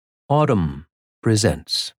Autumn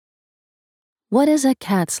presents What is a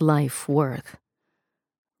Cat's Life Worth?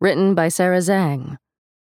 Written by Zhang.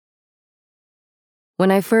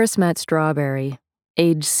 When I first met Strawberry,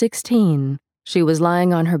 age 16, she was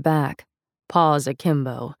lying on her back, paws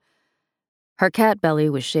akimbo. Her cat belly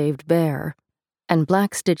was shaved bare, and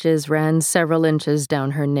black stitches ran several inches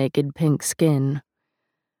down her naked pink skin.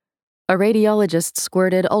 A radiologist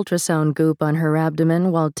squirted ultrasound goop on her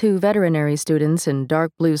abdomen while 2 veterinary students in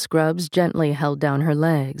dark blue scrubs gently held down her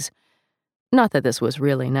legs. Not that this was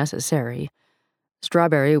really necessary.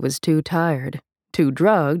 Strawberry was too tired, too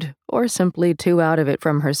drugged, or simply too out of it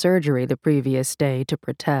from her surgery the previous day to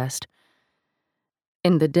protest.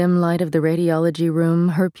 In the dim light of the radiology room,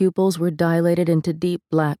 her pupils were dilated into deep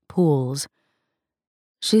black pools.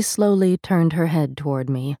 She slowly turned her head toward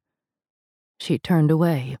me. She turned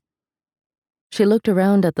away. She looked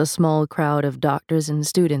around at the small crowd of doctors and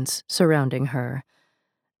students surrounding her,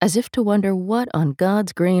 as if to wonder what on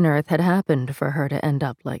God's green earth had happened for her to end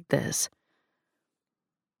up like this.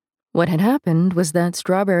 What had happened was that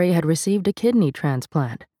Strawberry had received a kidney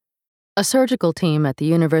transplant. A surgical team at the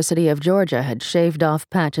University of Georgia had shaved off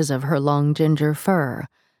patches of her long ginger fur,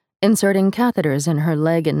 inserting catheters in her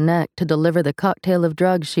leg and neck to deliver the cocktail of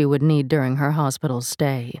drugs she would need during her hospital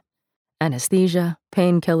stay: anesthesia,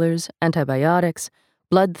 painkillers, antibiotics,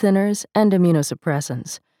 blood thinners, and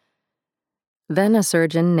immunosuppressants. Then a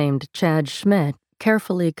surgeon named Chad Schmidt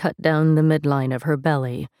carefully cut down the midline of her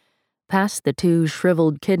belly, past the 2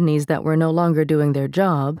 shriveled kidneys that were no longer doing their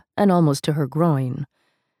job, and almost to her groin.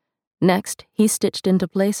 Next, he stitched into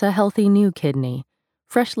place a healthy new kidney,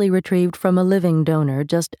 freshly retrieved from a living donor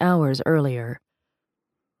just hours earlier.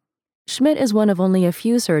 Schmidt is one of only a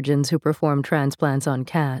few surgeons who perform transplants on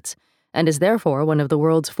cats, and is therefore one of the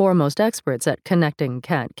world's foremost experts at connecting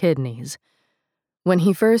cat kidneys. When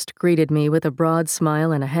he first greeted me with a broad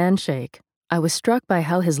smile and a handshake, I was struck by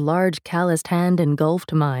how his large, calloused hand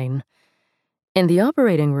engulfed mine. In the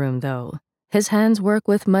operating room, though, his hands work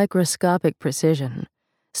with microscopic precision,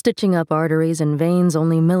 stitching up arteries and veins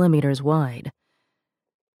only millimeters wide.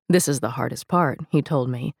 This is the hardest part, he told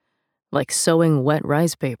me, like sewing wet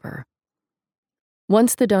rice paper.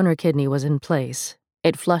 Once the donor kidney was in place,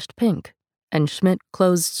 it flushed pink, and Schmidt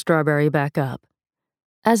closed Strawberry back up.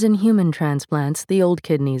 As in human transplants, the old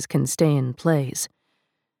kidneys can stay in place.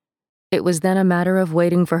 It was then a matter of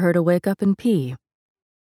waiting for her to wake up and pee.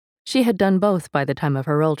 She had done both by the time of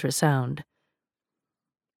her ultrasound.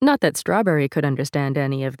 Not that Strawberry could understand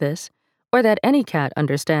any of this, or that any cat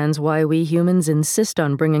understands why we humans insist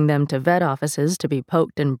on bringing them to vet offices to be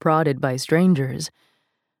poked and prodded by strangers.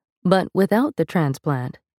 But without the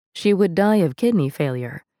transplant, she would die of kidney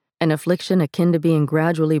failure, an affliction akin to being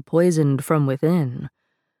gradually poisoned from within.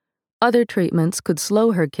 Other treatments could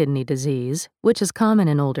slow her kidney disease, which is common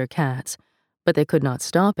in older cats, but they could not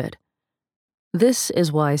stop it. This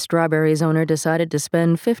is why Strawberry's owner decided to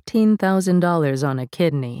spend $15,000 on a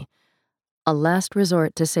kidney, a last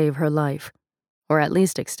resort to save her life, or at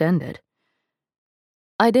least extend it.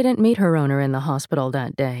 I didn't meet her owner in the hospital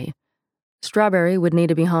that day. Strawberry would need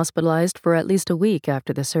to be hospitalized for at least a week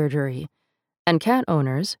after the surgery, and cat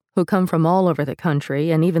owners, who come from all over the country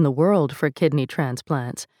and even the world for kidney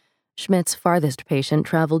transplants — Schmidt's farthest patient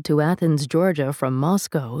traveled to Athens, Georgia from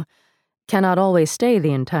Moscow — cannot always stay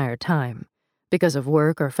the entire time, because of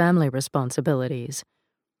work or family responsibilities.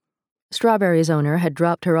 Strawberry's owner had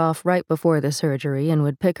dropped her off right before the surgery and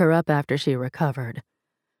would pick her up after she recovered.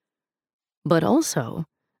 But also,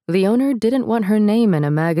 the owner didn't want her name in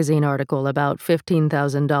a magazine article about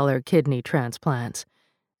 $15,000 kidney transplants.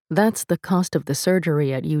 That's the cost of the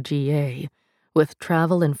surgery at UGA. With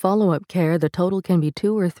travel and follow-up care, the total can be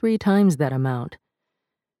 2 or 3 times that amount.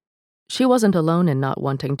 She wasn't alone in not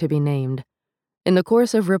wanting to be named. In the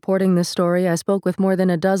course of reporting this story, I spoke with more than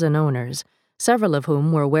a dozen owners, several of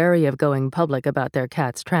whom were wary of going public about their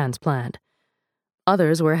cat's transplant.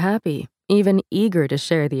 Others were happy, even eager to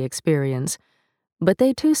share the experience, but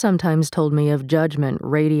they too sometimes told me of judgment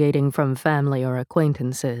radiating from family or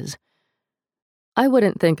acquaintances. I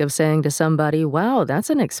wouldn't think of saying to somebody, "Wow,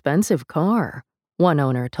 that's an expensive car," one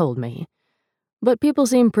owner told me. But people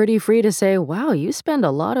seem pretty free to say, "Wow, you spend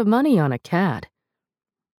a lot of money on a cat."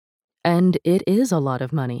 And it is a lot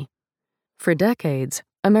of money. For decades,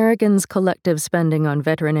 Americans' collective spending on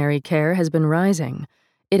veterinary care has been rising.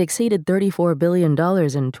 It exceeded $34 billion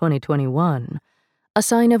in 2021, a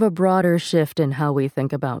sign of a broader shift in how we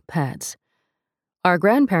think about pets. Our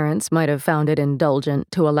grandparents might have found it indulgent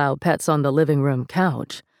to allow pets on the living room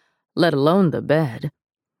couch, let alone the bed.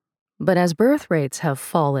 But as birth rates have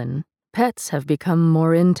fallen, pets have become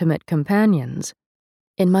more intimate companions.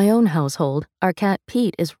 In my own household, our cat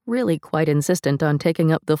Pete is really quite insistent on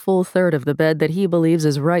taking up the full third of the bed that he believes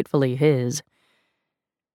is rightfully his.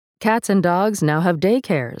 Cats and dogs now have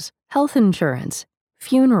daycares, health insurance,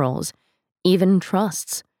 funerals, even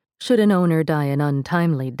trusts, should an owner die an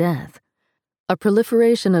untimely death. A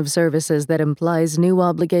proliferation of services that implies new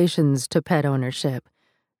obligations to pet ownership,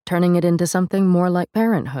 turning it into something more like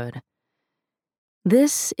parenthood.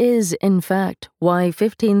 This is, in fact, why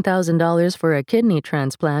 $15,000 for a kidney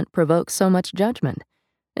transplant provokes so much judgment,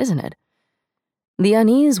 isn't it? The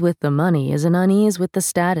unease with the money is an unease with the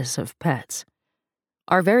status of pets.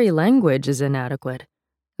 Our very language is inadequate.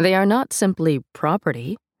 They are not simply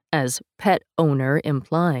property, as pet owner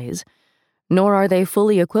implies, nor are they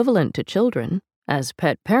fully equivalent to children, as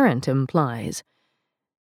pet parent implies.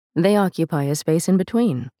 They occupy a space in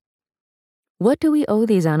between. What do we owe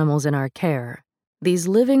these animals in our care? These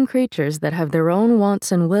living creatures that have their own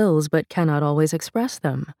wants and wills but cannot always express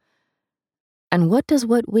them? And what does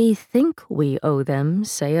what we think we owe them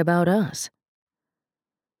say about us?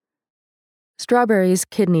 Strawberry's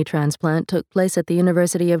kidney transplant took place at the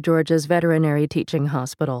University of Georgia's Veterinary Teaching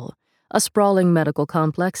Hospital, a sprawling medical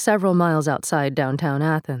complex several miles outside downtown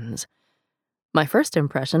Athens. My first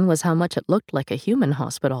impression was how much it looked like a human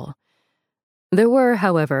hospital. There were,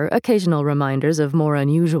 however, occasional reminders of more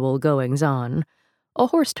unusual goings-on. A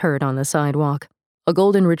horse herd on the sidewalk, a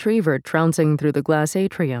golden retriever trouncing through the glass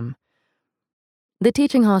atrium. The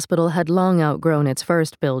teaching hospital had long outgrown its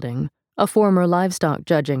first building, a former livestock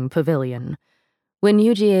judging pavilion. When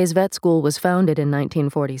UGA's vet school was founded in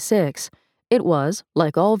 1946, it was,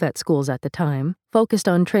 like all vet schools at the time, focused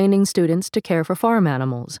on training students to care for farm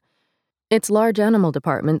animals. Its large animal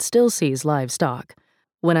department still sees livestock.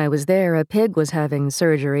 When I was there, a pig was having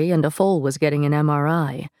surgery and a foal was getting an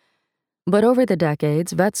MRI. But over the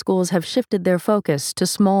decades, vet schools have shifted their focus to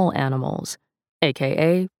small animals,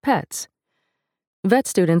 aka pets. Vet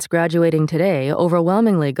students graduating today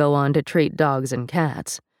overwhelmingly go on to treat dogs and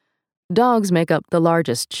cats. Dogs make up the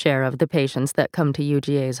largest share of the patients that come to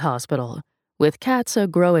UGA's hospital, with cats a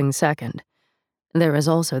growing second. There is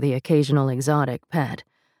also the occasional exotic pet.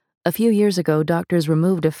 A few years ago, doctors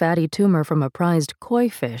removed a fatty tumor from a prized koi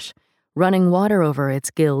fish, running water over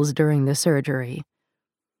its gills during the surgery.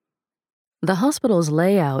 The hospital's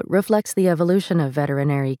layout reflects the evolution of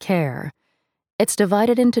veterinary care. It's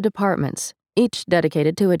divided into departments, each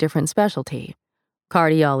dedicated to a different specialty: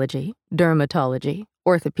 cardiology, dermatology,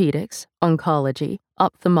 orthopedics, oncology,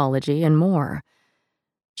 ophthalmology, and more.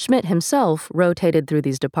 Schmidt himself rotated through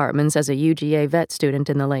these departments as a UGA vet student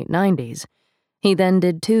in the late 90s. He then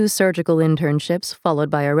did 2 surgical internships followed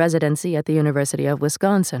by a residency at the University of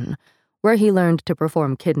Wisconsin, where he learned to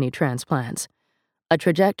perform kidney transplants. A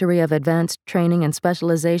trajectory of advanced training and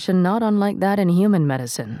specialization not unlike that in human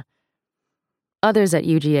medicine. Others at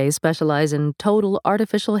UGA specialize in total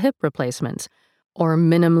artificial hip replacements or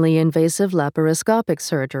minimally invasive laparoscopic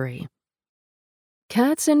surgery.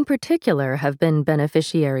 Cats in particular have been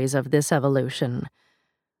beneficiaries of this evolution.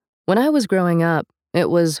 When I was growing up, it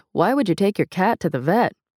was, why would you take your cat to the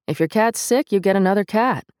vet? If your cat's sick, you get another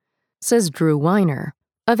cat, says Drew Weiner,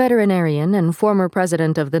 a veterinarian and former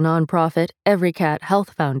president of the nonprofit Every Cat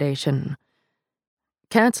Health Foundation.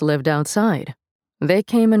 Cats lived outside. They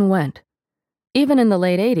came and went. Even in the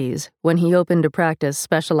late 80s, when he opened a practice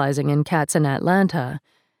specializing in cats in Atlanta,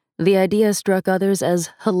 the idea struck others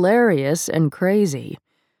as hilarious and crazy.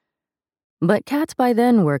 But cats by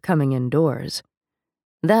then were coming indoors.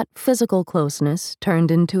 That physical closeness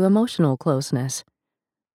turned into emotional closeness.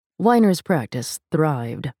 Weiner's practice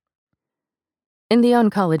thrived. In the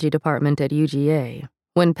oncology department at UGA,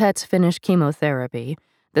 when pets finish chemotherapy,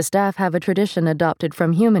 the staff have a tradition adopted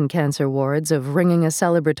from human cancer wards of ringing a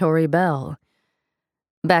celebratory bell.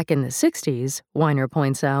 Back in the 60s, Weiner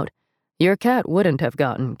points out, your cat wouldn't have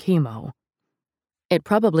gotten chemo. It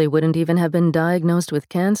probably wouldn't even have been diagnosed with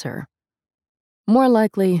cancer. More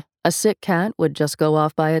likely, a sick cat would just go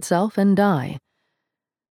off by itself and die.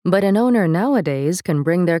 But an owner nowadays can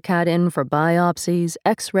bring their cat in for biopsies,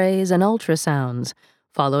 X-rays, and ultrasounds,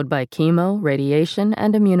 followed by chemo, radiation,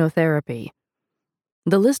 and immunotherapy.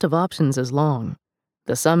 The list of options is long.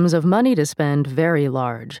 The sums of money to spend very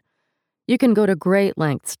large. You can go to great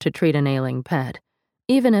lengths to treat an ailing pet,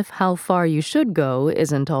 even if how far you should go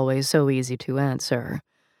isn't always so easy to answer.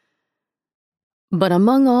 But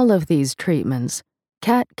among all of these treatments,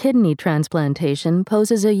 cat kidney transplantation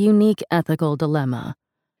poses a unique ethical dilemma.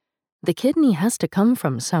 The kidney has to come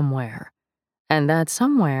from somewhere, and that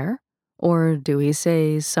somewhere, or do we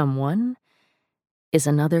say someone, is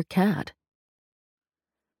another cat.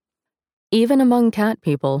 Even among cat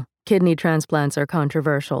people, kidney transplants are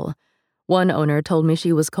controversial. One owner told me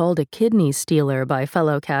she was called a kidney stealer by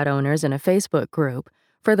fellow cat owners in a Facebook group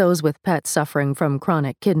for those with pets suffering from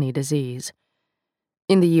chronic kidney disease.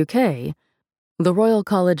 In the UK, the Royal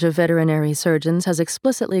College of Veterinary Surgeons has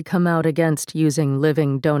explicitly come out against using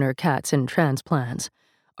living donor cats in transplants,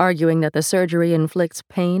 arguing that the surgery inflicts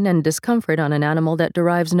pain and discomfort on an animal that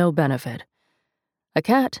derives no benefit. A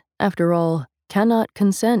cat, after all, cannot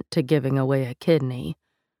consent to giving away a kidney.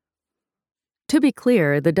 To be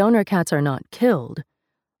clear, the donor cats are not killed.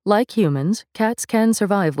 Like humans, cats can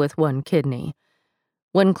survive with one kidney.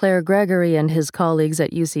 When Claire Gregory and his colleagues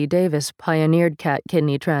at UC Davis pioneered cat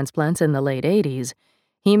kidney transplants in the late 80s,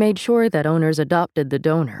 he made sure that owners adopted the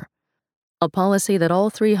donor, a policy that all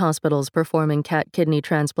 3 hospitals performing cat kidney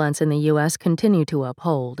transplants in the U.S. continue to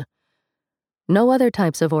uphold. No other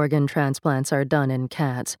types of organ transplants are done in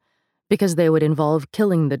cats, because they would involve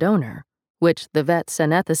killing the donor, which the vets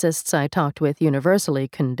and ethicists I talked with universally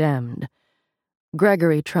condemned.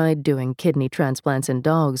 Gregory tried doing kidney transplants in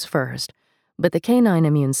dogs first, but the canine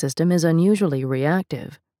immune system is unusually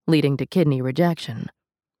reactive, leading to kidney rejection.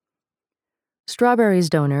 Strawberry's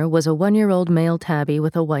donor was a 1-year-old male tabby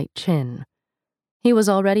with a white chin. He was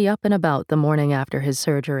already up and about the morning after his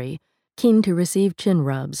surgery, keen to receive chin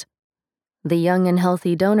rubs. The young and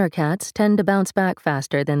healthy donor cats tend to bounce back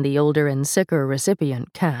faster than the older and sicker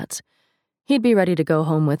recipient cats. He'd be ready to go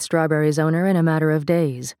home with Strawberry's owner in a matter of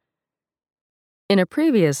days. In a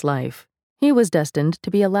previous life, he was destined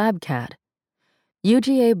to be a lab cat.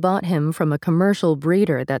 UGA bought him from a commercial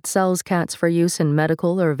breeder that sells cats for use in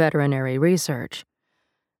medical or veterinary research.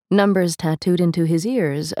 Numbers tattooed into his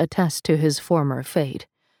ears attest to his former fate.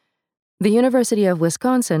 The University of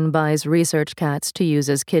Wisconsin buys research cats to use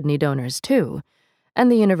as kidney donors too, and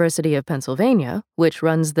the University of Pennsylvania, which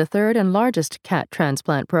runs the 3rd and largest cat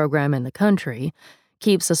transplant program in the country,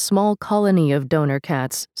 keeps a small colony of donor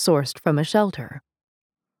cats sourced from a shelter.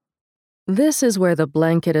 This is where the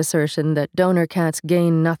blanket assertion that donor cats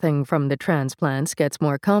gain nothing from the transplants gets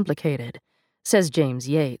more complicated, says James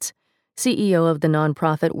Yates, CEO of the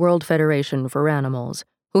nonprofit World Federation for Animals,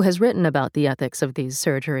 who has written about the ethics of these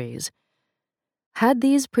surgeries. Had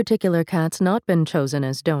these particular cats not been chosen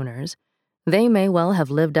as donors, they may well have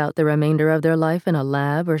lived out the remainder of their life in a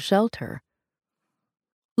lab or shelter.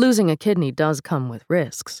 Losing a kidney does come with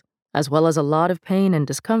risks, as well as a lot of pain and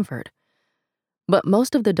discomfort. But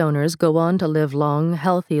most of the donors go on to live long,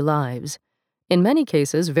 healthy lives, in many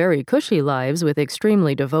cases very cushy lives with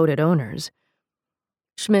extremely devoted owners.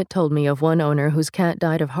 Schmidt told me of one owner whose cat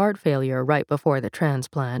died of heart failure right before the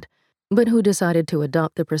transplant, but who decided to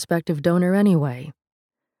adopt the prospective donor anyway.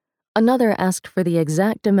 Another asked for the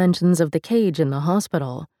exact dimensions of the cage in the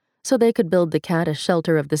hospital, so they could build the cat a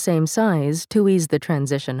shelter of the same size to ease the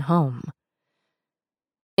transition home.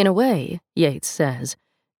 In a way, Yates says,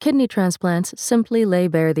 kidney transplants simply lay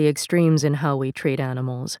bare the extremes in how we treat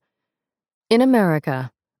animals. In America,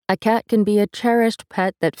 a cat can be a cherished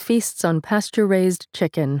pet that feasts on pasture-raised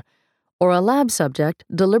chicken, or a lab subject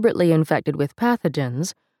deliberately infected with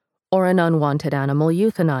pathogens, or an unwanted animal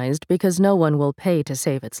euthanized because no one will pay to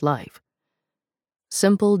save its life.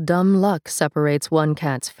 Simple dumb luck separates one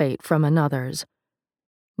cat's fate from another's.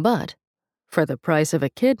 But, for the price of a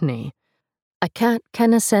kidney, a cat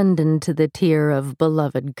can ascend into the tier of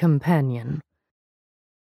beloved companion.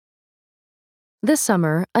 This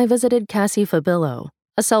summer, I visited Cassie Fabillo,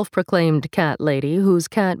 a self-proclaimed cat lady whose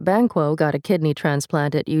cat Banquo got a kidney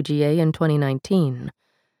transplant at UGA in 2019.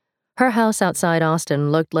 Her house outside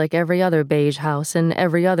Austin looked like every other beige house in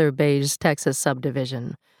every other beige Texas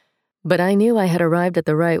subdivision. But I knew I had arrived at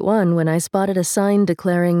the right one when I spotted a sign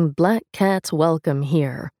declaring "Black Cats Welcome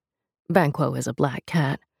Here." Banquo is a black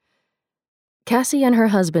cat. Cassie and her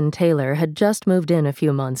husband Taylor had just moved in a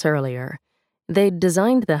few months earlier. They'd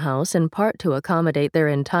designed the house in part to accommodate their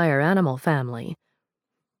entire animal family.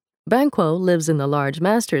 Banquo lives in the large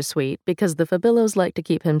master suite because the Fabillos like to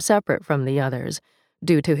keep him separate from the others,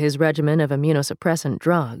 due to his regimen of immunosuppressant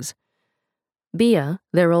drugs. Bia,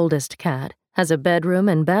 their oldest cat, has a bedroom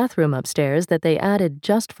and bathroom upstairs that they added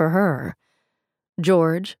just for her.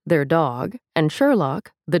 George, their dog, and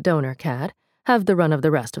Sherlock, the donor cat, have the run of the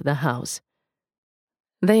rest of the house.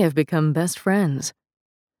 They have become best friends.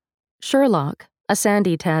 Sherlock, a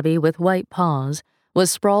sandy tabby with white paws, was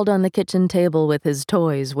sprawled on the kitchen table with his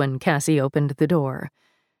toys when Cassie opened the door.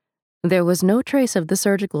 There was no trace of the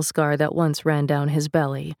surgical scar that once ran down his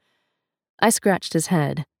belly. I scratched his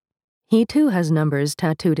head. He too has numbers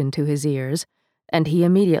tattooed into his ears, and he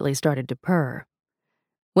immediately started to purr.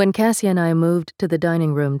 When Cassie and I moved to the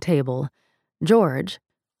dining room table, George,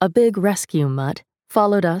 a big rescue mutt,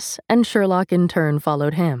 followed us, and Sherlock in turn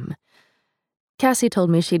followed him. Cassie told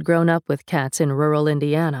me she'd grown up with cats in rural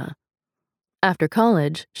Indiana. After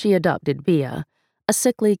college, she adopted Bia, a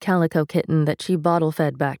sickly calico kitten that she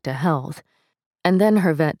bottle-fed back to health, and then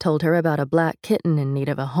her vet told her about a black kitten in need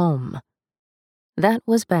of a home. That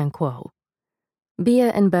was Banquo. Bia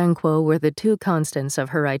and Banquo were the two constants of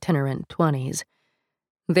her itinerant 20s.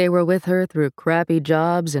 They were with her through crappy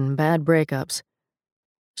jobs and bad breakups.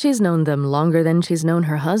 She's known them longer than she's known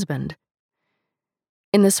her husband.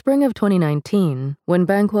 In the spring of 2019, when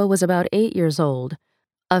Banquo was about 8 years old,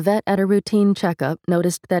 a vet at a routine checkup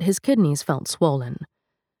noticed that his kidneys felt swollen.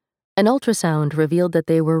 An ultrasound revealed that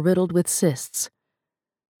they were riddled with cysts.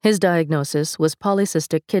 His diagnosis was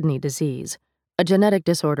polycystic kidney disease, a genetic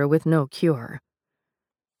disorder with no cure.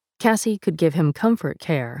 Cassie could give him comfort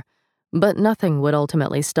care, but nothing would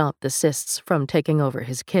ultimately stop the cysts from taking over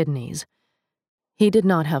his kidneys. He did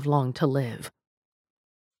not have long to live.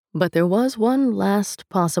 But there was one last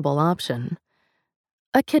possible option: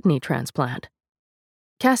 a kidney transplant.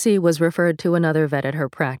 Cassie was referred to another vet at her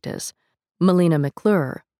practice, Melina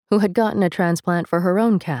McClure, who had gotten a transplant for her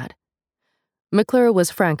own cat. McClure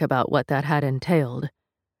was frank about what that had entailed.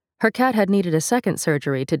 Her cat had needed a second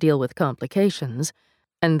surgery to deal with complications,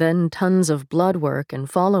 and then tons of blood work and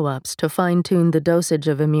follow-ups to fine-tune the dosage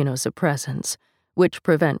of immunosuppressants, which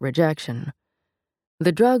prevent rejection.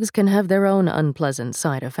 The drugs can have their own unpleasant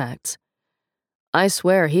side effects. I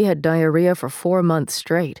swear he had diarrhea for 4 months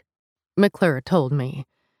straight, McClure told me.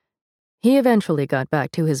 He eventually got back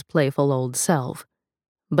to his playful old self,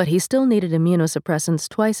 but he still needed immunosuppressants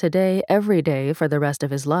twice a day, every day, for the rest of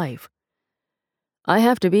his life. I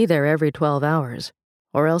have to be there every 12 hours,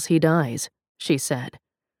 or else he dies, she said.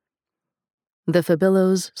 The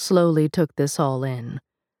Fabillos slowly took this all in.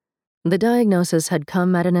 The diagnosis had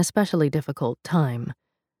come at an especially difficult time.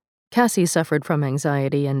 Cassie suffered from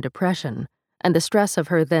anxiety and depression, and the stress of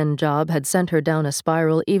her then job had sent her down a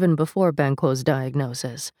spiral even before Banquo's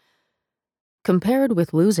diagnosis. Compared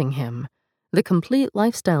with losing him, the complete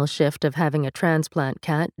lifestyle shift of having a transplant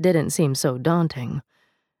cat didn't seem so daunting.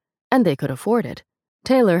 And they could afford it.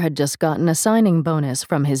 Taylor had just gotten a signing bonus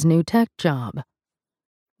from his new tech job.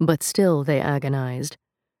 But still, they agonized.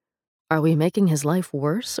 Are we making his life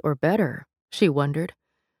worse or better? She wondered.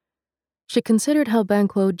 She considered how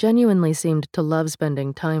Banquo genuinely seemed to love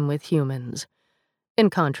spending time with humans. In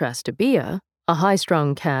contrast to Bia, a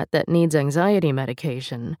high-strung cat that needs anxiety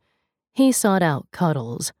medication, he sought out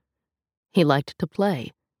cuddles. He liked to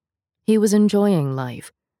play. He was enjoying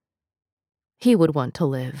life. He would want to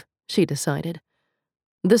live, she decided.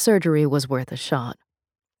 The surgery was worth a shot.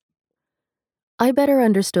 I better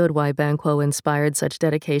understood why Banquo inspired such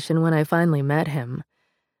dedication when I finally met him.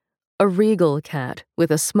 A regal cat with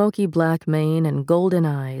a smoky black mane and golden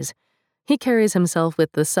eyes, he carries himself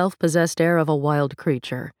with the self-possessed air of a wild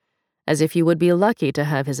creature, as if you would be lucky to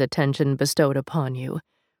have his attention bestowed upon you.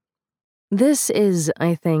 This is,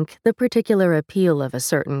 I think, the particular appeal of a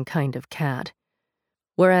certain kind of cat.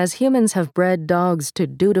 Whereas humans have bred dogs to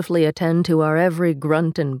dutifully attend to our every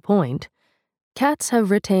grunt and point, cats have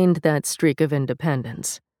retained that streak of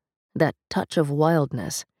independence, that touch of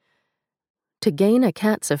wildness. To gain a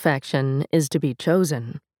cat's affection is to be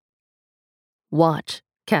chosen. Watch,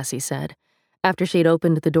 Cassie said, after she'd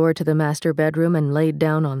opened the door to the master bedroom and laid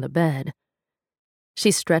down on the bed.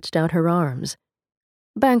 She stretched out her arms.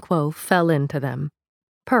 Banquo fell into them,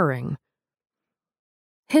 purring.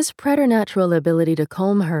 His preternatural ability to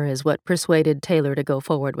calm her is what persuaded Taylor to go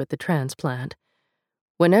forward with the transplant.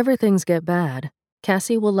 Whenever things get bad,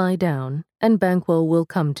 Cassie will lie down, and Banquo will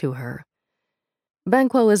come to her.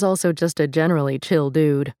 Banquo is also just a generally chill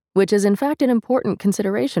dude, which is in fact an important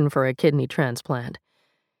consideration for a kidney transplant.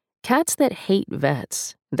 Cats that hate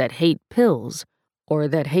vets, that hate pills, or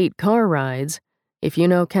that hate car rides, if you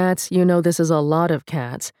know cats, you know this is a lot of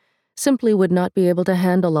cats, simply would not be able to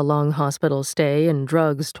handle a long hospital stay and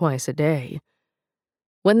drugs twice a day.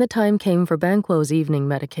 When the time came for Banquo's evening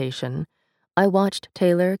medication, I watched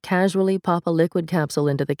Taylor casually pop a liquid capsule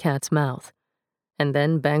into the cat's mouth, and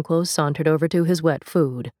then Banquo sauntered over to his wet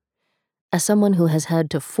food. As someone who has had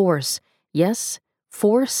to force, yes,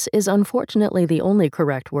 force is unfortunately the only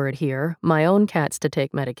correct word here, my own cats to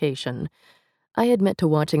take medication, I admit to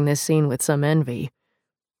watching this scene with some envy.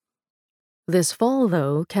 This fall,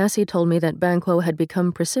 though, Cassie told me that Banquo had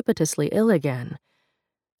become precipitously ill again.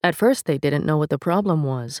 At first, they didn't know what the problem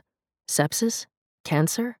was. Sepsis?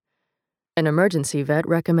 Cancer? An emergency vet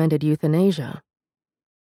recommended euthanasia.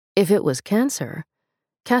 If it was cancer,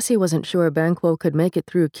 Cassie wasn't sure Banquo could make it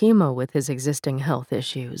through chemo with his existing health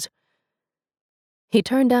issues. He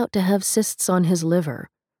turned out to have cysts on his liver,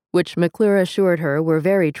 which McClure assured her were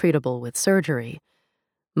very treatable with surgery.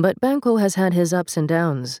 But Banquo has had his ups and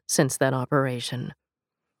downs since that operation.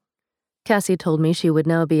 Cassie told me she would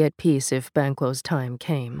now be at peace if Banquo's time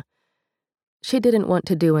came. She didn't want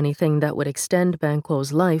to do anything that would extend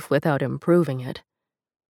Banquo's life without improving it.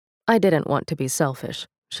 I didn't want to be selfish,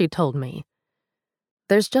 she told me.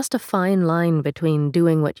 There's just a fine line between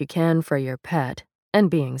doing what you can for your pet and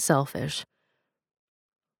being selfish.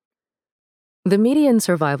 The median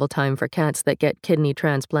survival time for cats that get kidney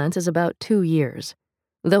transplants is about 2 years,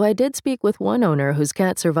 though I did speak with one owner whose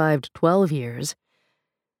cat survived 12 years.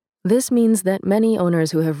 This means that many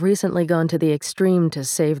owners who have recently gone to the extreme to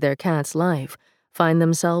save their cat's life find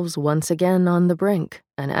themselves once again on the brink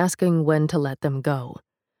and asking when to let them go.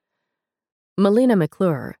 Melina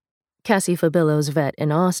McClure, Cassie Fabillo's vet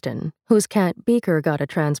in Austin, whose cat Beaker got a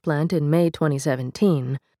transplant in May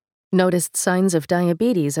 2017, noticed signs of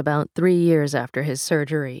diabetes about 3 years after his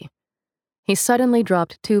surgery. He suddenly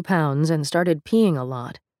dropped 2 pounds and started peeing a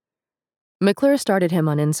lot. McClure started him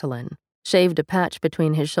on insulin, shaved a patch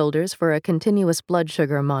between his shoulders for a continuous blood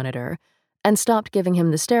sugar monitor, and stopped giving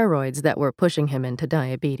him the steroids that were pushing him into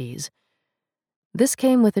diabetes. This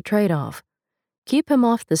came with a trade-off. Keep him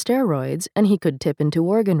off the steroids and he could tip into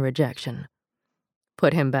organ rejection.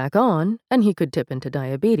 Put him back on and he could tip into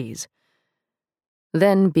diabetes.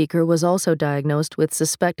 Then Beaker was also diagnosed with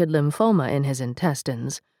suspected lymphoma in his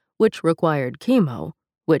intestines, which required chemo,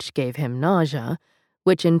 which gave him nausea,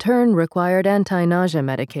 which in turn required anti-nausea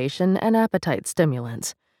medication and appetite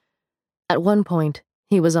stimulants. At one point,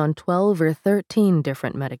 he was on 12 or 13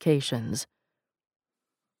 different medications.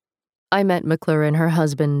 I met McClure and her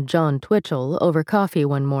husband, John Twitchell, over coffee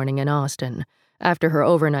one morning in Austin, after her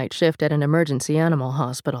overnight shift at an emergency animal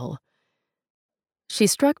hospital. She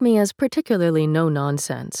struck me as particularly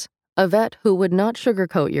no-nonsense, a vet who would not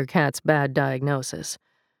sugarcoat your cat's bad diagnosis.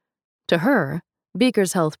 To her,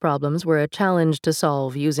 Beaker's health problems were a challenge to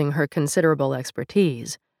solve using her considerable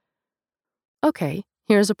expertise. Okay,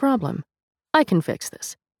 here's a problem. I can fix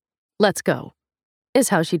this. Let's go, is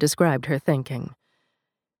how she described her thinking.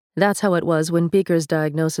 That's how it was when Beaker's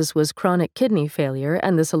diagnosis was chronic kidney failure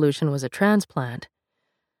and the solution was a transplant.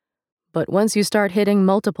 But once you start hitting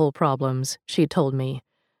multiple problems, she told me,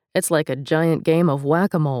 it's like a giant game of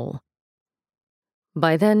whack-a-mole.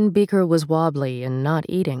 By then, Beaker was wobbly and not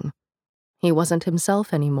eating. He wasn't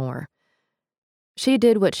himself anymore. She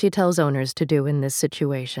did what she tells owners to do in this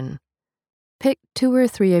situation. Pick 2 or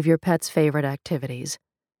 3 of your pet's favorite activities.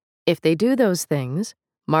 If they do those things,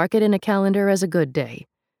 mark it in a calendar as a good day.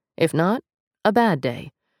 If not, a bad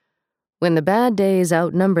day. When the bad days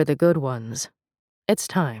outnumber the good ones, it's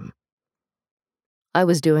time. I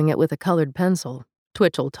was doing it with a colored pencil,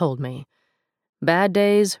 Twitchell told me. Bad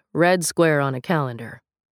days, red square on a calendar.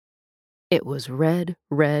 It was red,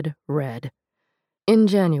 red, red. In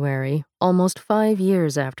January, almost 5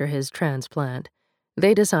 years after his transplant,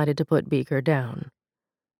 they decided to put Beaker down.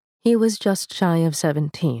 He was just shy of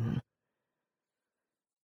 17.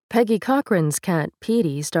 Peggy Cochran's cat,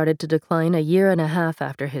 Petey, started to decline a year and a half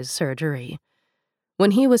after his surgery.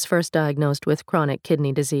 When he was first diagnosed with chronic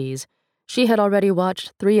kidney disease, she had already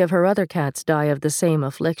watched 3 of her other cats die of the same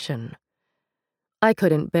affliction. I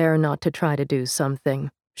couldn't bear not to try to do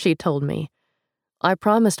something, she told me. I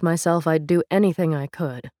promised myself I'd do anything I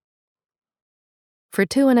could. For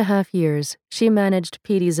 2.5 years, she managed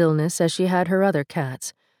Petey's illness as she had her other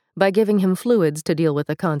cats, by giving him fluids to deal with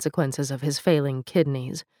the consequences of his failing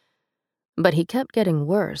kidneys. But he kept getting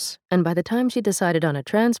worse, and by the time she decided on a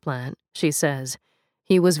transplant, she says,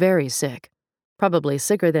 he was very sick. Probably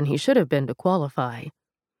sicker than he should have been to qualify.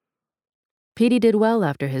 Petey did well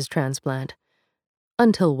after his transplant,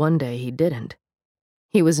 until one day he didn't.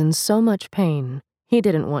 He was in so much pain, he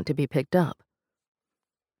didn't want to be picked up.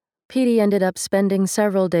 Petey ended up spending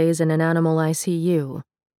several days in an animal ICU,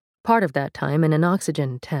 part of that time in an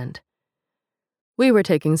oxygen tent. We were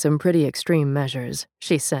taking some pretty extreme measures,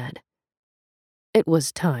 she said. It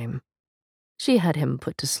was time. She had him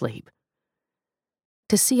put to sleep.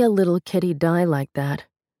 To see a little kitty die like that,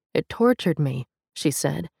 it tortured me, she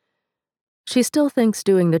said. She still thinks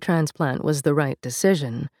doing the transplant was the right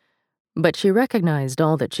decision, but she recognized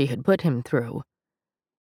all that she had put him through.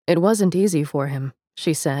 It wasn't easy for him,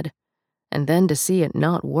 she said, and then to see it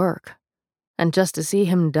not work, and just to see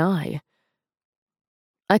him die.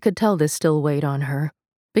 I could tell this still weighed on her,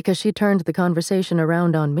 because she turned the conversation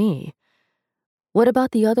around on me. What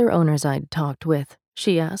about the other owners I'd talked with,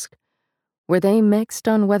 she asked. Were they mixed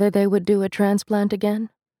on whether they would do a transplant again?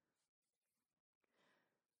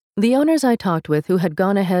 The owners I talked with who had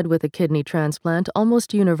gone ahead with a kidney transplant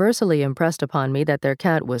almost universally impressed upon me that their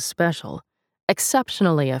cat was special,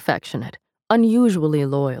 exceptionally affectionate, unusually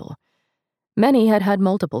loyal. Many had had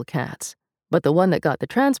multiple cats, but the one that got the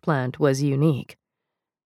transplant was unique.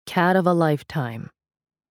 Cat of a lifetime.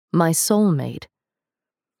 My soulmate.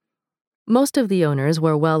 Most of the owners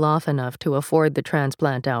were well off enough to afford the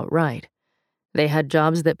transplant outright. They had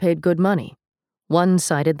jobs that paid good money. One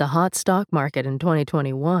cited the hot stock market in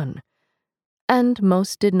 2021. And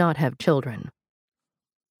most did not have children.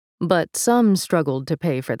 But some struggled to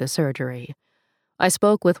pay for the surgery. I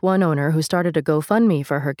spoke with one owner who started a GoFundMe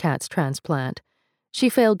for her cat's transplant. She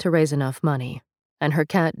failed to raise enough money, and her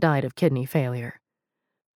cat died of kidney failure.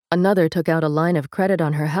 Another took out a line of credit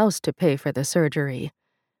on her house to pay for the surgery.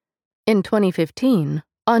 In 2015,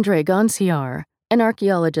 Andre Gonciar, an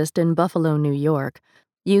archaeologist in Buffalo, New York,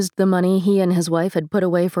 used the money he and his wife had put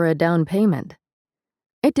away for a down payment.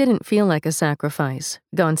 It didn't feel like a sacrifice,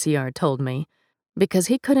 Gonciar told me, because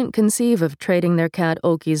he couldn't conceive of trading their cat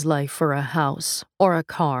Oki's life for a house, or a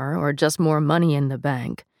car, or just more money in the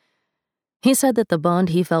bank. He said that the bond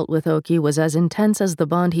he felt with Oki was as intense as the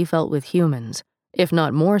bond he felt with humans, if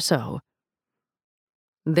not more so.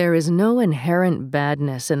 There is no inherent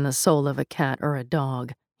badness in the soul of a cat or a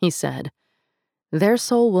dog, he said. Their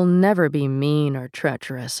soul will never be mean or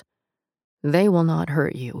treacherous. They will not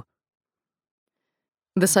hurt you.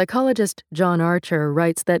 The psychologist John Archer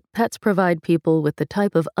writes that pets provide people with the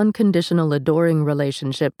type of unconditional adoring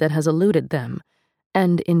relationship that has eluded them,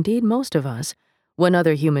 and indeed most of us, when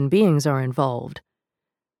other human beings are involved.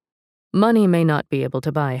 Money may not be able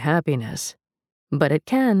to buy happiness, but it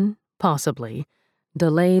can, possibly,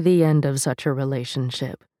 delay the end of such a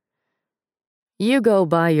relationship. You go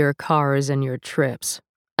buy your cars and your trips,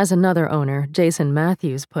 as another owner, Jason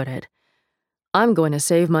Matthews, put it. I'm going to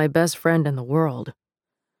save my best friend in the world.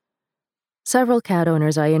 Several cat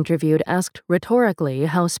owners I interviewed asked rhetorically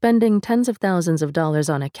how spending tens of thousands of dollars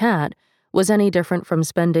on a cat was any different from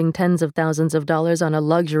spending tens of thousands of dollars on a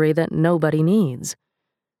luxury that nobody needs.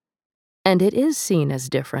 And it is seen as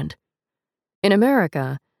different. In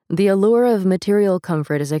America, the allure of material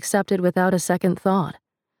comfort is accepted without a second thought.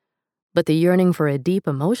 But the yearning for a deep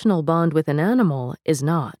emotional bond with an animal is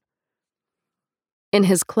not. In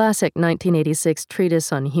his classic 1986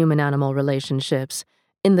 treatise on human-animal relationships,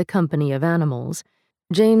 In the Company of Animals,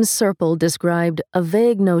 James Serpell described a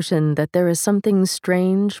vague notion that there is something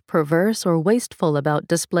strange, perverse, or wasteful about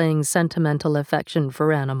displaying sentimental affection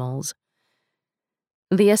for animals.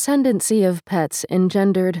 The ascendancy of pets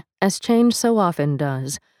engendered, as change so often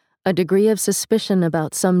does, a degree of suspicion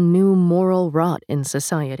about some new moral rot in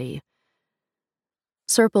society.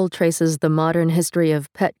 Serpell traces the modern history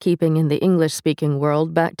of pet keeping in the English-speaking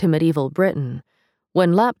world back to medieval Britain,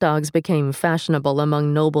 when lapdogs became fashionable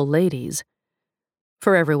among noble ladies.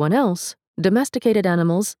 For everyone else, domesticated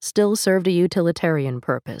animals still served a utilitarian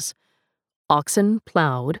purpose. Oxen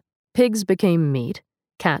plowed, pigs became meat,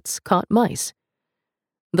 cats caught mice.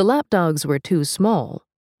 The lapdogs were too small,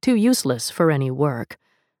 too useless for any work,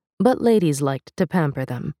 but ladies liked to pamper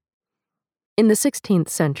them. In the 16th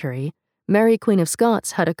century, Mary Queen of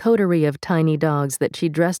Scots had a coterie of tiny dogs that she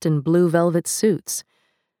dressed in blue velvet suits.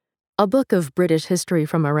 A book of British history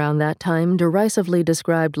from around that time derisively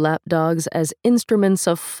described lapdogs as instruments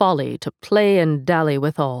of folly to play and dally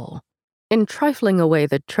withal, in trifling away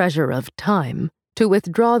the treasure of time to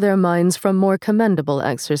withdraw their minds from more commendable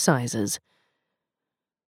exercises.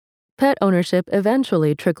 Pet ownership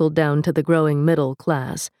eventually trickled down to the growing middle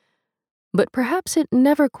class, but perhaps it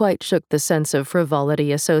never quite shook the sense of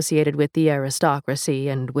frivolity associated with the aristocracy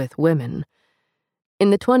and with women. In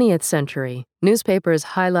the 20th century, newspapers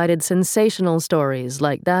highlighted sensational stories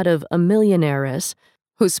like that of a millionairess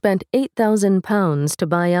who spent £8,000 to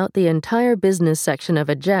buy out the entire business section of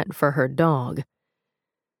a jet for her dog.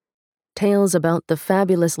 Tales about the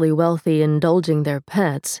fabulously wealthy indulging their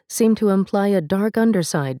pets seem to imply a dark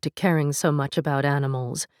underside to caring so much about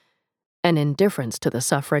animals, an indifference to the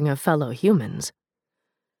suffering of fellow humans.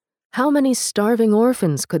 How many starving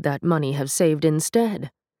orphans could that money have saved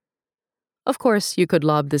instead? Of course, you could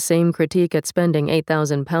lob the same critique at spending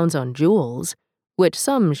 £8,000 on jewels, which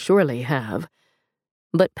some surely have,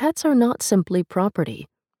 but pets are not simply property.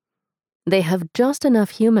 They have just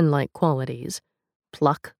enough human-like qualities,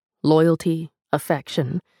 pluck, loyalty,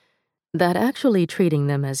 affection, that actually treating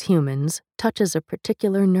them as humans touches a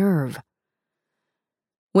particular nerve.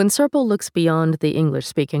 When Serpell looks beyond the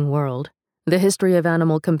English-speaking world, the history of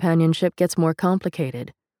animal companionship gets more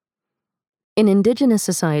complicated. In indigenous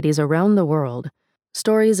societies around the world,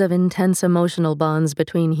 stories of intense emotional bonds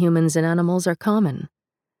between humans and animals are common.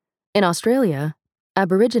 In Australia,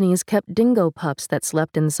 Aborigines kept dingo pups that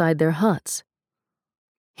slept inside their huts.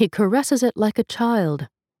 He caresses it like a child,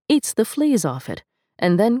 eats the fleas off it,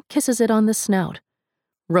 and then kisses it on the snout.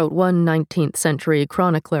 wrote one 19th century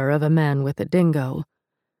chronicler of a man with a dingo.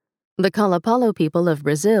 The Kalapalo people of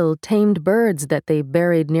Brazil tamed birds that they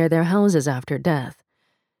buried near their houses after death.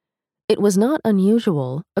 It was not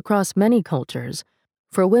unusual, across many cultures,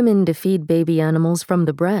 for women to feed baby animals from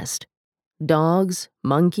the breast. Dogs,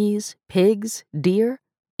 monkeys, pigs, deer,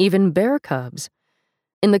 even bear cubs.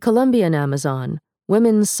 In the Colombian Amazon,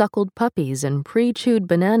 women suckled puppies and pre-chewed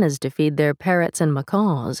bananas to feed their parrots and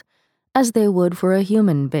macaws, as they would for a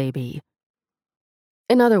human baby.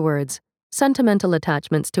 In other words, sentimental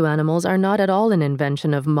attachments to animals are not at all an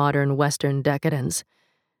invention of modern Western decadence.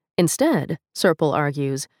 Instead, Serpell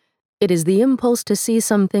argues, it is the impulse to see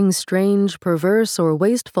something strange, perverse, or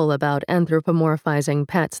wasteful about anthropomorphizing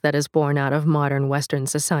pets that is born out of modern Western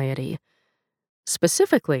society.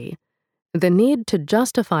 Specifically, the need to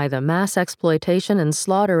justify the mass exploitation and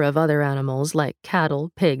slaughter of other animals like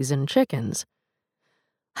cattle, pigs, and chickens.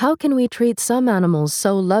 How can we treat some animals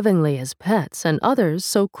so lovingly as pets and others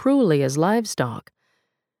so cruelly as livestock?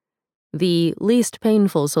 The least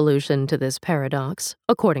painful solution to this paradox,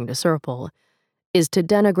 according to Serpell, is to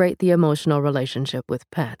denigrate the emotional relationship with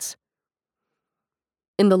pets.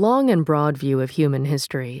 In the long and broad view of human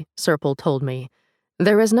history, Serpell told me,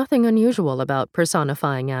 there is nothing unusual about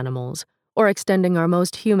personifying animals or extending our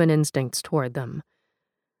most human instincts toward them.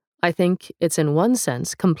 I think it's in one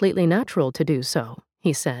sense completely natural to do so,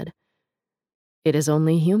 he said. It is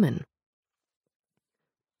only human.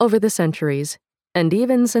 Over the centuries, and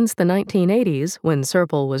even since the 1980s, when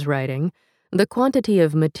Serpell was writing, the quantity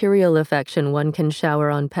of material affection one can shower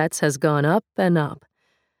on pets has gone up and up.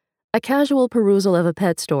 A casual perusal of a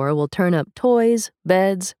pet store will turn up toys,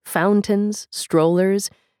 beds, fountains, strollers,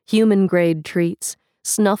 human-grade treats,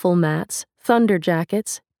 snuffle mats, thunder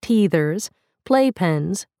jackets, teethers,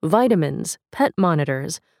 playpens, vitamins, pet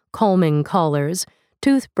monitors, calming collars,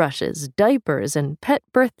 toothbrushes, diapers, and pet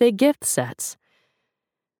birthday gift sets.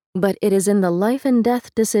 But it is in the life and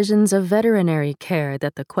death decisions of veterinary care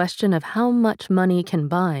that the question of how much money can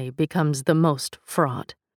buy becomes the most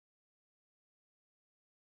fraught.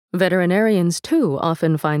 Veterinarians, too,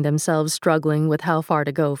 often find themselves struggling with how far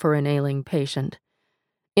to go for an ailing patient.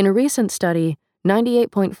 In a recent study,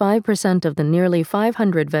 98.5% of the nearly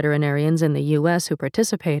 500 veterinarians in the U.S. who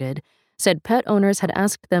participated said pet owners had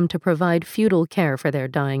asked them to provide feudal care for their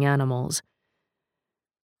dying animals.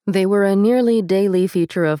 They were a nearly daily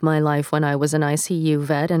feature of my life when I was an ICU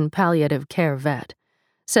vet and palliative care vet,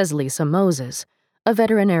 says Lisa Moses, a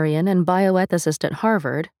veterinarian and bioethicist at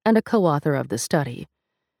Harvard and a co-author of the study.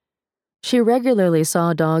 She regularly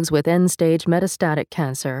saw dogs with end-stage metastatic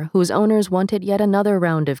cancer whose owners wanted yet another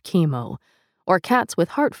round of chemo, or cats with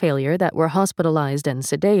heart failure that were hospitalized and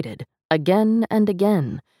sedated, again and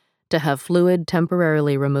again, to have fluid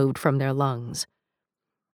temporarily removed from their lungs.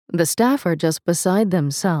 The staff are just beside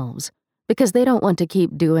themselves because they don't want to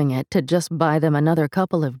keep doing it to just buy them another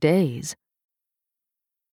couple of days.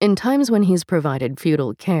 In times when he's provided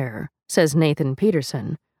feudal care, says Nathan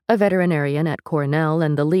Peterson, a veterinarian at Cornell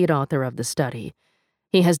and the lead author of the study,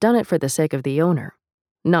 he has done it for the sake of the owner,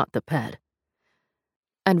 not the pet.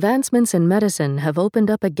 Advancements in medicine have opened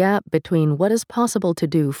up a gap between what is possible to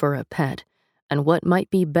do for a pet and what might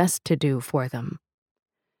be best to do for them.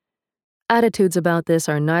 Attitudes about this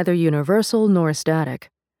are neither universal nor static.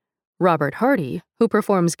 Robert Hardy, who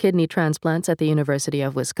performs kidney transplants at the University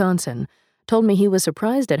of Wisconsin, told me he was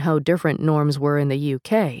surprised at how different norms were in the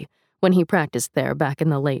UK when he practiced there back in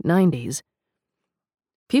the late 90s.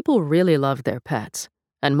 People really loved their pets,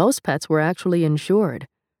 and most pets were actually insured,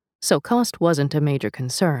 so cost wasn't a major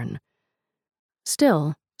concern.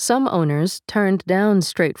 Still, some owners turned down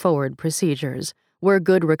straightforward procedures where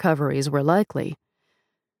good recoveries were likely.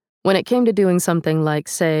 When it came to doing something like,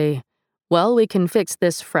 say, well, we can fix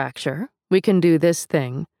this fracture, we can do this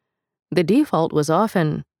thing, the default was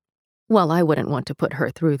often, well, I wouldn't want to put her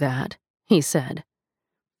through that, he said.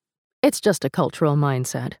 It's just a cultural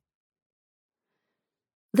mindset.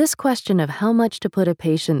 This question of how much to put a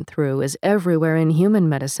patient through is everywhere in human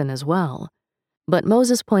medicine as well. But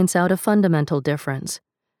Moses points out a fundamental difference.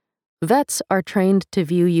 Vets are trained to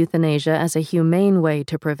view euthanasia as a humane way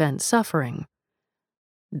to prevent suffering.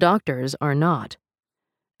 Doctors are not.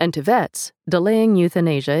 And to vets, delaying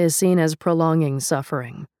euthanasia is seen as prolonging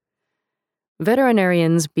suffering.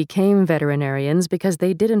 Veterinarians became veterinarians because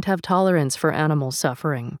they didn't have tolerance for animal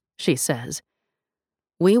suffering, she says.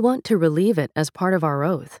 We want to relieve it as part of our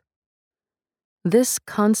oath. This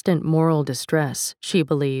constant moral distress, she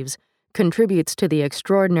believes, contributes to the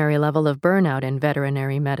extraordinary level of burnout in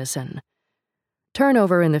veterinary medicine.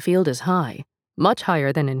 Turnover in the field is high, much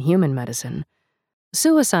higher than in human medicine.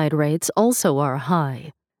 Suicide rates also are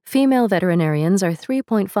high. Female veterinarians are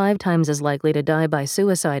 3.5 times as likely to die by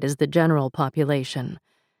suicide as the general population.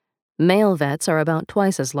 Male vets are about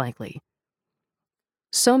twice as likely.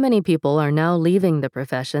 So many people are now leaving the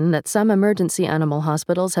profession that some emergency animal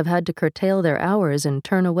hospitals have had to curtail their hours and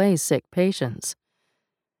turn away sick patients.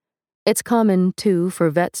 It's common, too, for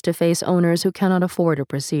vets to face owners who cannot afford a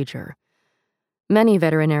procedure. Many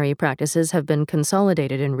veterinary practices have been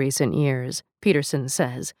consolidated in recent years, Peterson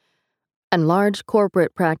says, and large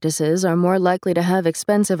corporate practices are more likely to have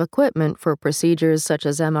expensive equipment for procedures such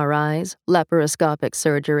as MRIs, laparoscopic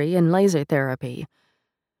surgery, and laser therapy.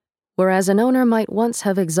 Whereas an owner might once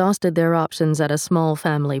have exhausted their options at a small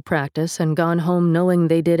family practice and gone home knowing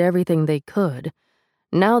they did everything they could,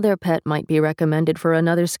 now their pet might be recommended for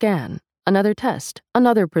another scan, another test,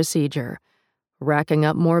 another procedure, racking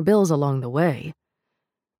up more bills along the way.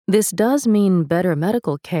 This does mean better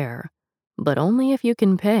medical care, but only if you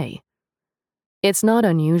can pay. It's not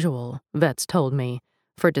unusual, vets told me,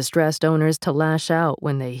 for distressed owners to lash out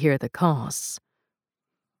when they hear the costs.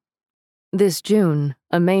 This June,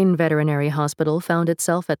 a Maine veterinary hospital found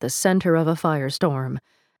itself at the center of a firestorm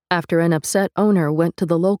after an upset owner went to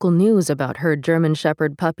the local news about her German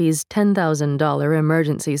Shepherd puppy's $10,000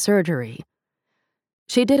 emergency surgery.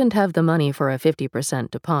 She didn't have the money for a 50%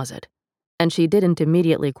 deposit, and she didn't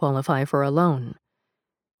immediately qualify for a loan.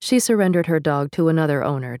 She surrendered her dog to another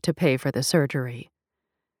owner to pay for the surgery.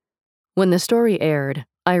 When the story aired,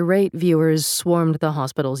 irate viewers swarmed the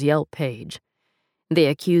hospital's Yelp page. They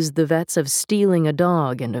accused the vets of stealing a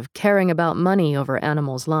dog and of caring about money over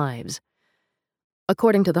animals' lives.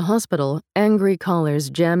 According to the hospital, angry callers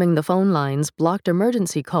jamming the phone lines blocked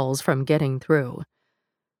emergency calls from getting through.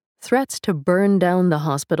 Threats to burn down the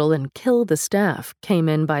hospital and kill the staff came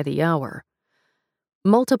in by the hour.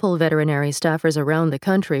 Multiple veterinary staffers around the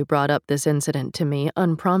country brought up this incident to me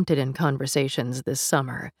unprompted in conversations this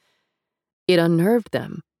summer. It unnerved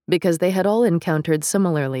them because they had all encountered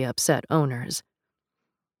similarly upset owners.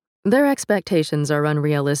 Their expectations are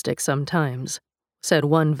unrealistic sometimes, said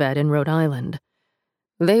one vet in Rhode Island.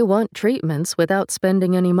 They want treatments without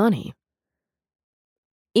spending any money.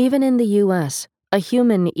 Even in the U.S., a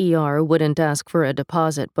human ER wouldn't ask for a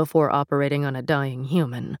deposit before operating on a dying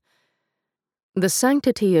human. The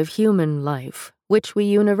sanctity of human life, which we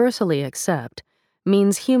universally accept,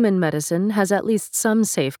 means human medicine has at least some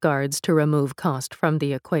safeguards to remove cost from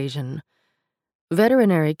the equation.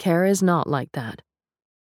 Veterinary care is not like that.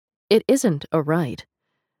 It isn't a right,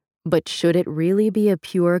 but should it really be a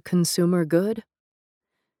pure consumer good?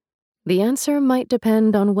 The answer might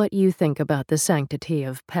depend on what you think about the sanctity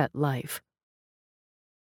of pet life.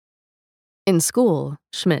 In school,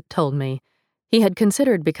 Schmidt told me, he had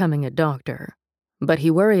considered becoming a doctor, but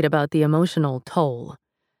he worried about the emotional toll.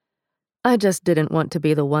 I just didn't want to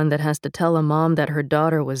be the one that has to tell a mom that her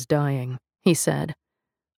daughter was dying, he said.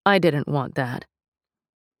 I didn't want that.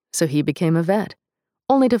 So he became a vet,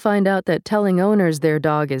 only to find out that telling owners their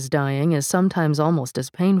dog is dying is sometimes almost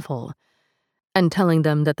as painful. And telling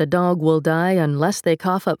them that the dog will die unless they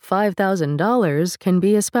cough up $5,000 can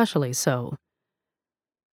be especially so.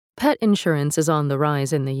 Pet insurance is on the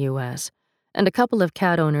rise in the U.S., and a couple of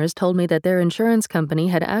cat owners told me that their insurance company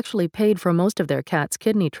had actually paid for most of their cat's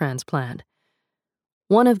kidney transplant.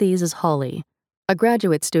 One of these is Holly, a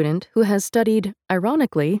graduate student who has studied,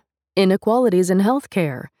 ironically, inequalities in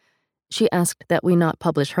healthcare. She asked that we not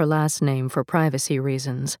publish her last name for privacy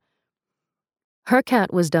reasons. Her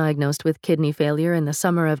cat was diagnosed with kidney failure in the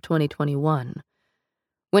summer of 2021.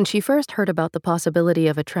 When she first heard about the possibility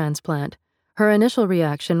of a transplant, her initial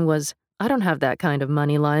reaction was, I don't have that kind of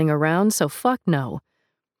money lying around, so fuck no.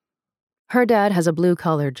 Her dad has a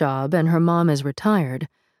blue-collar job and her mom is retired,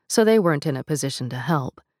 so they weren't in a position to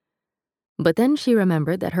help. But then she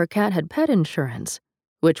remembered that her cat had pet insurance,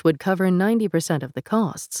 which would cover 90% of the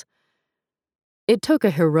costs. It took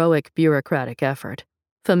a heroic bureaucratic effort,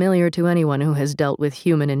 familiar to anyone who has dealt with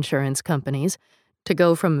human insurance companies, to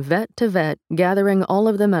go from vet to vet, gathering all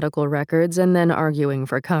of the medical records and then arguing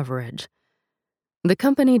for coverage. The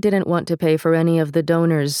company didn't want to pay for any of the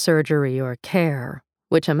donor's surgery or care,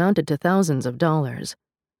 which amounted to thousands of dollars.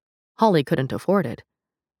 Holly couldn't afford it,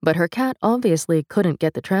 but her cat obviously couldn't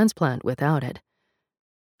get the transplant without it.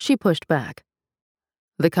 She pushed back.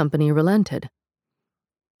 The company relented.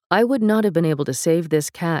 I would not have been able to save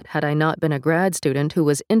this cat had I not been a grad student who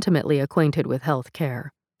was intimately acquainted with health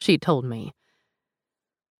care, she told me.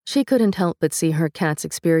 She couldn't help but see her cat's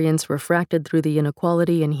experience refracted through the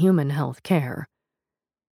inequality in human health care.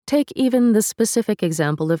 Take even the specific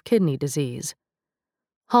example of kidney disease.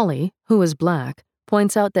 Holly, who is Black,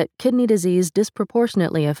 points out that kidney disease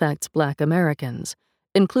disproportionately affects Black Americans,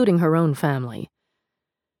 including her own family.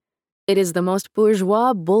 It is the most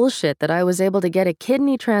bourgeois bullshit that I was able to get a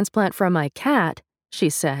kidney transplant from my cat, she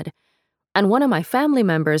said, and one of my family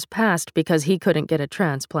members passed because he couldn't get a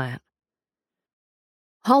transplant.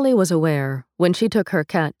 Holly was aware, when she took her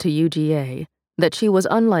cat to UGA, that she was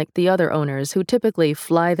unlike the other owners who typically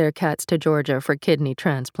fly their cats to Georgia for kidney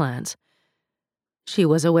transplants. She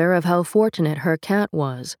was aware of how fortunate her cat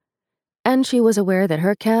was, and she was aware that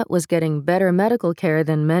her cat was getting better medical care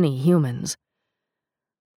than many humans.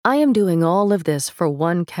 I am doing all of this for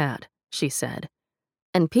one cat, she said,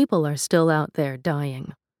 and people are still out there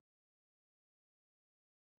dying.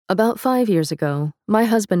 About 5 years ago, my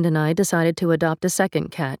husband and I decided to adopt a second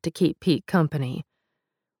cat to keep Pete company.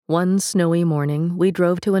 One snowy morning, we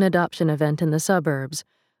drove to an adoption event in the suburbs,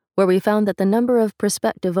 where we found that the number of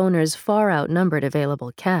prospective owners far outnumbered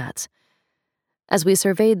available cats. As we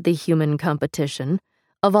surveyed the human competition,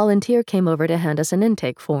 a volunteer came over to hand us an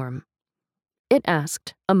intake form. It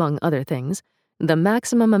asked, among other things, the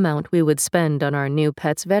maximum amount we would spend on our new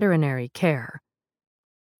pet's veterinary care.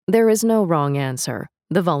 There is no wrong answer,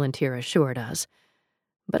 the volunteer assured us,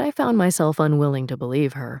 but I found myself unwilling to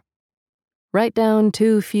believe her. Write down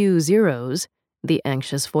too few zeros, the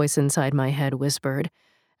anxious voice inside my head whispered,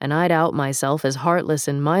 and I'd out myself as heartless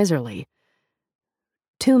and miserly.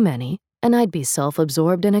 Too many, and I'd be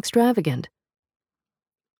self-absorbed and extravagant.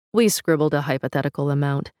 We scribbled a hypothetical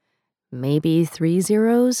amount. Maybe 3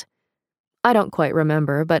 zeros? I don't quite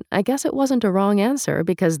remember, but I guess it wasn't a wrong answer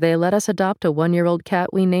because they let us adopt a 1-year-old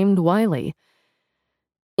cat we named Wiley.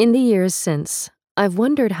 In the years since, I've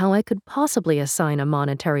wondered how I could possibly assign a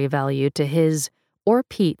monetary value to his or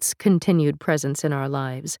Pete's continued presence in our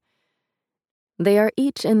lives. They are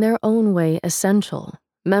each in their own way essential,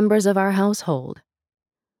 members of our household.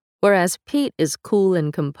 Whereas Pete is cool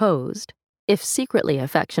and composed, if secretly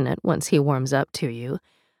affectionate once he warms up to you,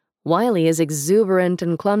 Wiley is exuberant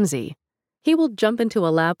and clumsy. He will jump into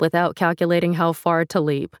a lap without calculating how far to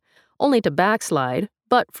leap, only to backslide,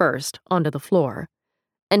 butt first, onto the floor.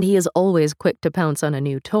 And he is always quick to pounce on a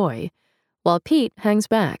new toy, while Pete hangs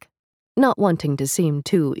back, not wanting to seem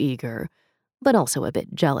too eager, but also a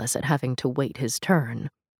bit jealous at having to wait his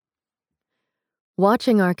turn.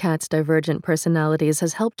 Watching our cat's divergent personalities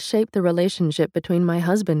has helped shape the relationship between my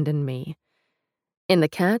husband and me. In the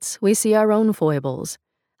cats, we see our own foibles,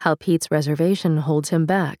 how Pete's reservation holds him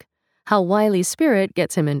back, how Wiley's spirit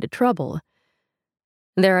gets him into trouble.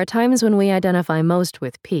 There are times when we identify most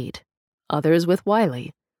with Pete, others with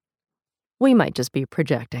Wiley. We might just be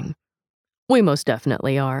projecting. We most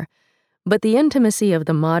definitely are. But the intimacy of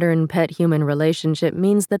the modern pet-human relationship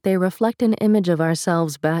means that they reflect an image of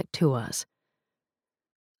ourselves back to us.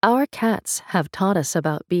 Our cats have taught us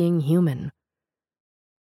about being human.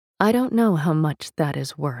 I don't know how much that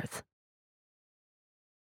is worth.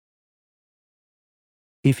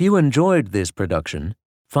 If you enjoyed this production,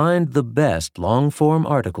 find the best long-form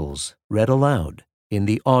articles read aloud in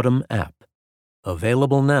the Autumn app,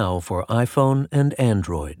 available now for iPhone and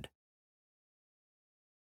Android.